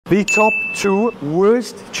the top 2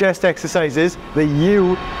 worst chest exercises that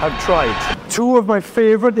you have tried. 2 of my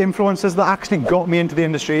favorite influencers that actually got me into the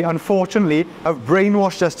industry, unfortunately, have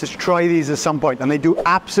brainwashed us to try these at some point, and they do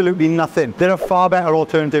absolutely nothing. There are far better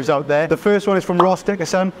alternatives out there. The first one is from Ross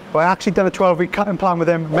Dickerson, who I actually done a 12-week cutting plan with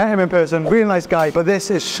him, met him in person, really nice guy, but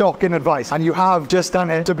this is shocking advice, and you have just done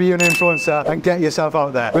it to be an influencer and get yourself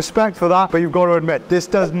out there. Respect for that, but you've got to admit, this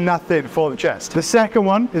does nothing for the chest. The second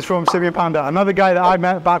one is from Panda, another guy that I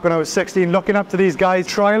met back when I was 16, looking up to these guys,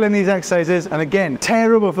 trialing these exercises, and again,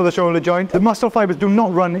 terrible for the shoulder joint. The muscle fibers do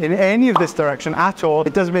not run in any of this direction at all.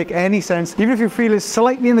 It doesn't make any sense. Even if you feel it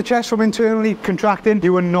slightly in the chest from internally contracting,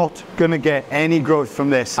 you are not gonna get any growth from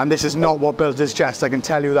this. And this is not what builds his chest, I can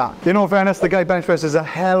tell you that. In all fairness, the guy bench presses a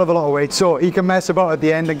hell of a lot of weight, so he can mess about at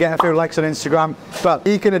the end and get a few likes on Instagram, but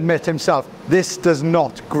he can admit himself, this does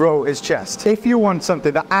not grow his chest. If you want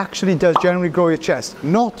something that actually does generally grow your chest,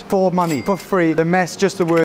 not for money, for free, then mess just the word